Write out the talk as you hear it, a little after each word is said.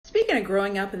Speaking of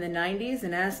growing up in the 90s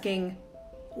and asking,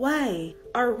 why?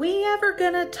 Are we ever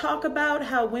gonna talk about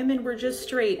how women were just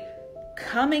straight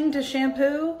coming to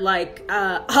shampoo? Like,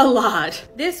 a lot.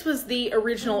 This was the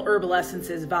original Herbal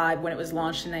Essences vibe when it was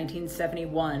launched in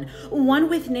 1971. One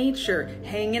with nature,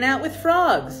 hanging out with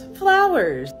frogs,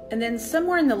 flowers. And then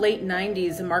somewhere in the late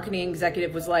 90s, a marketing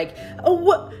executive was like, oh,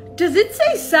 what? Does it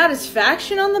say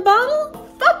satisfaction on the bottle?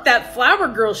 Fuck that flower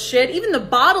girl shit. Even the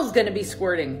bottle's gonna be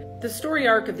squirting. The story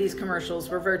arc of these commercials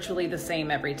were virtually the same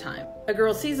every time. A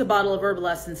girl sees a bottle of Herbal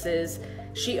Essences,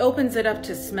 she opens it up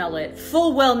to smell it,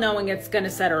 full well knowing it's gonna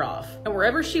set her off. And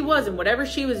wherever she was and whatever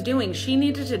she was doing, she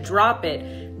needed to drop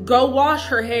it, go wash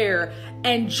her hair,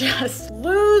 and just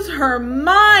lose her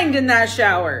mind in that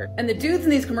shower. And the dudes in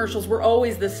these commercials were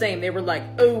always the same. They were like,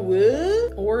 oh,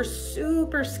 what? Or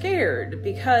super scared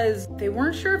because they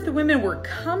weren't sure if the women were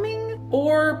coming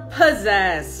or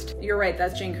possessed. You're right,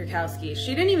 that's Jane Krakowski.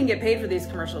 She didn't even get paid for these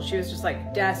commercials. She was just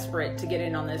like desperate to get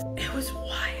in on this. It was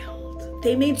wild.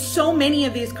 They made so many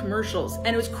of these commercials and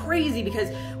it was crazy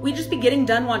because we'd just be getting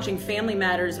done watching Family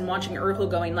Matters and watching Urkel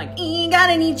going like, you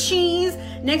got any cheese?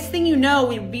 Next thing you know,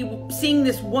 we'd be seeing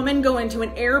this woman go into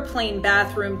an airplane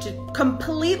bathroom to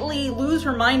completely lose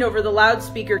her mind over the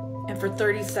loudspeaker and for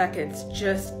 30 seconds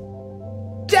just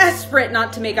desperate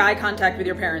not to make eye contact with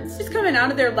your parents. Just coming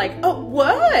out of there like, oh,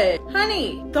 what?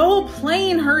 Honey, the whole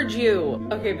plane heard you.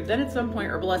 Okay, but then at some point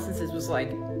Herbal Essences was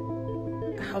like,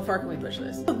 how far can we push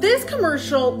this? So this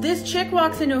commercial, this chick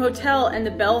walks into a hotel and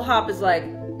the bellhop is like,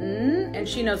 and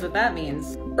she knows what that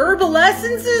means. Herbal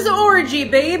Essences orgy,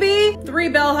 baby! 3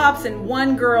 bellhops and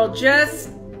 1 girl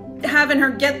just having her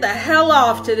get the hell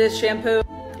off to this shampoo.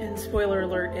 And spoiler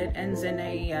alert, it ends in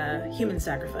a human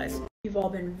sacrifice. You've all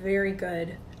been very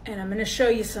good, and I'm gonna show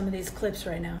you some of these clips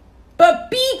right now. But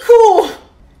be cool!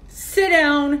 Sit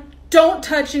down, don't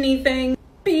touch anything,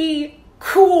 be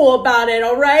cool about it,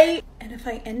 all right? And if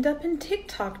I end up in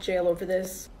TikTok jail over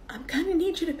this, I'm gonna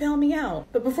need you to bail me out.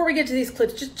 But before we get to these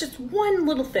clips, just one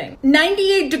little thing.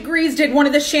 98 Degrees did one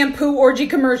of the shampoo orgy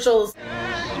commercials.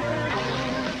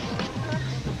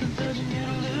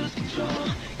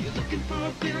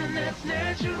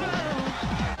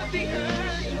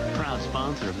 Proud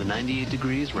sponsor of the 98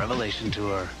 Degrees Revelation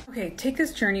Tour. Okay, take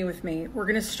this journey with me. We're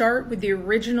gonna start with the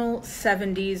original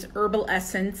 70s Herbal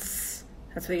Essence.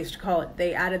 That's what they used to call it.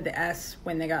 They added the S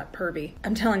when they got pervy.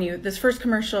 I'm telling you, this first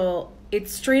commercial,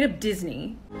 it's straight up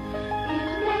Disney.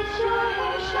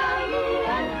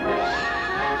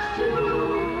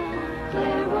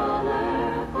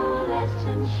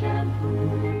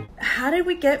 How did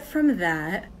we get from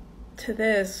that to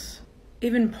this?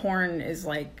 Even porn is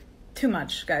like too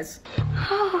much, guys.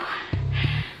 Oh,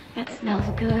 that smells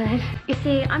good. You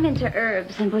see, I'm into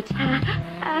herbs and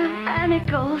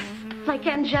botanicals like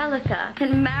angelica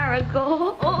and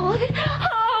marigold. Oh,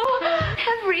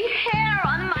 every hair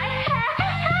on my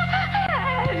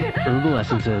head. Herbal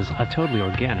Essences, a totally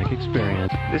organic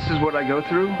experience. This is what I go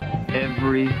through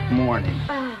every morning.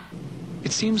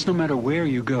 It seems no matter where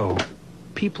you go,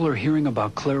 people are hearing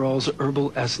about Clairol's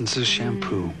Herbal Essences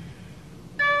shampoo.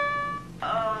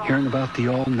 Hearing about the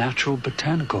all-natural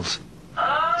botanicals,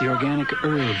 the organic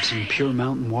herbs and pure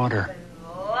mountain water.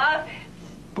 Love it.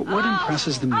 But what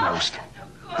impresses them most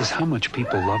is how much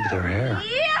people love their hair.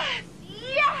 Yes,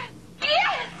 yes,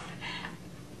 yes.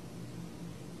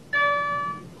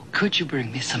 Could you bring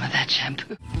me some of that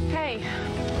shampoo? Hey,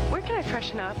 where can I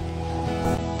freshen up?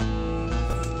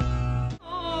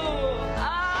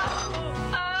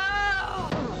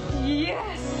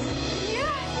 Yes!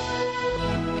 Yes!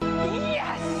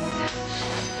 Yes!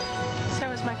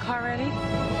 So is my car ready?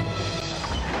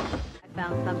 I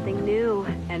found something new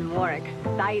and more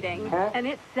exciting, and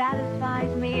it satisfies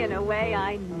me in a way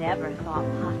I never thought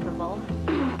possible.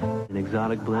 An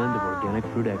exotic blend of organic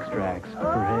fruit extracts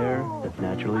for hair that's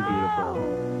naturally beautiful.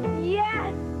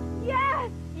 Yes! Yes!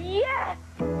 Yes!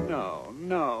 No,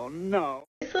 no, no.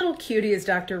 This little cutie is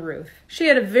Dr. Ruth. She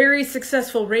had a very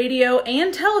successful radio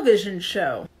and television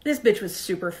show. This bitch was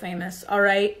super famous, all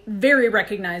right? Very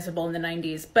recognizable in the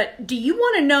 90s. But do you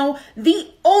want to know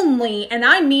the only, and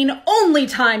I mean only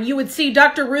time you would see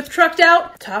Dr. Ruth trucked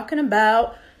out? Talking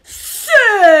about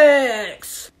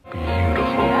sex! Yes!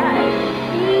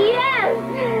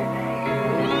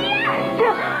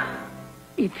 Yes!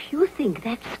 If you think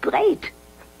that's great,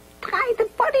 try the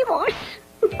body wash.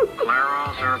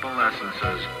 Clairol's Herbal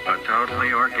Essences, a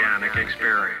totally organic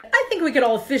experience. I think we could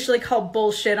all officially call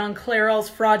bullshit on Clairol's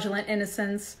fraudulent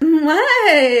innocence. What?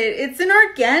 It's an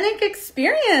organic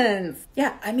experience.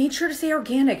 Yeah, I made sure to say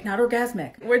organic, not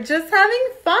orgasmic. We're just having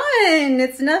fun.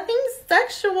 It's nothing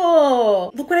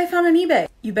sexual. Look what I found on eBay.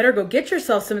 You better go get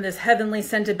yourself some of this heavenly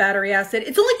scented battery acid.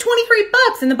 It's only 23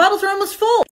 bucks and the bottles are almost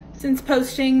full. Since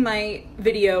posting my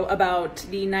video about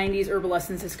the 90s Herbal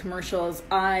Essences commercials,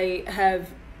 I have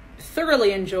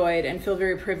thoroughly enjoyed and feel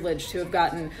very privileged to have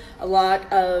gotten a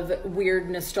lot of weird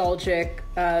nostalgic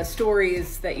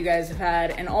stories that you guys have had,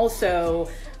 and also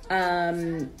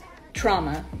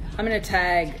trauma. I'm gonna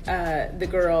tag the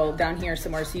girl down here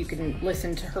somewhere so you can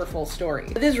listen to her full story.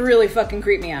 This really fucking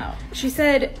creeped me out. She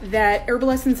said that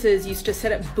Herbal Essences used to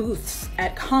set up booths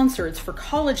at concerts for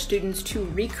college students to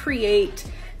recreate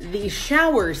the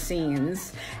shower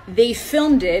scenes. They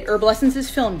filmed it, Herbal Essences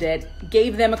filmed it,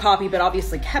 gave them a copy, but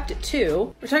obviously kept it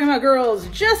too. We're talking about girls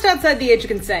just outside the age of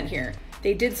consent here.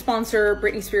 They did sponsor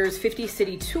Britney Spears' 50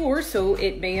 city tour, so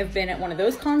it may have been at one of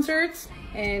those concerts.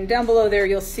 And down below there,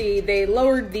 you'll see they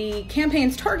lowered the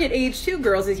campaign's target age to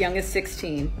girls as young as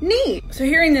 16. Neat! So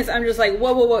hearing this, I'm just like,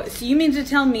 whoa, whoa, whoa. So you mean to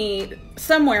tell me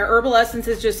somewhere Herbal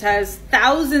Essences just has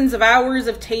thousands of hours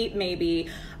of tape maybe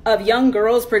of young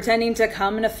girls pretending to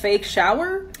come in a fake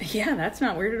shower? Yeah, that's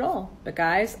not weird at all. But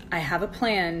guys, I have a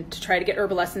plan to try to get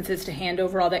Herbal Essences to hand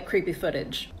over all that creepy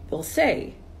footage. They'll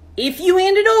say, if you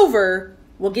hand it over,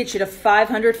 we'll get you to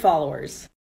 500 followers.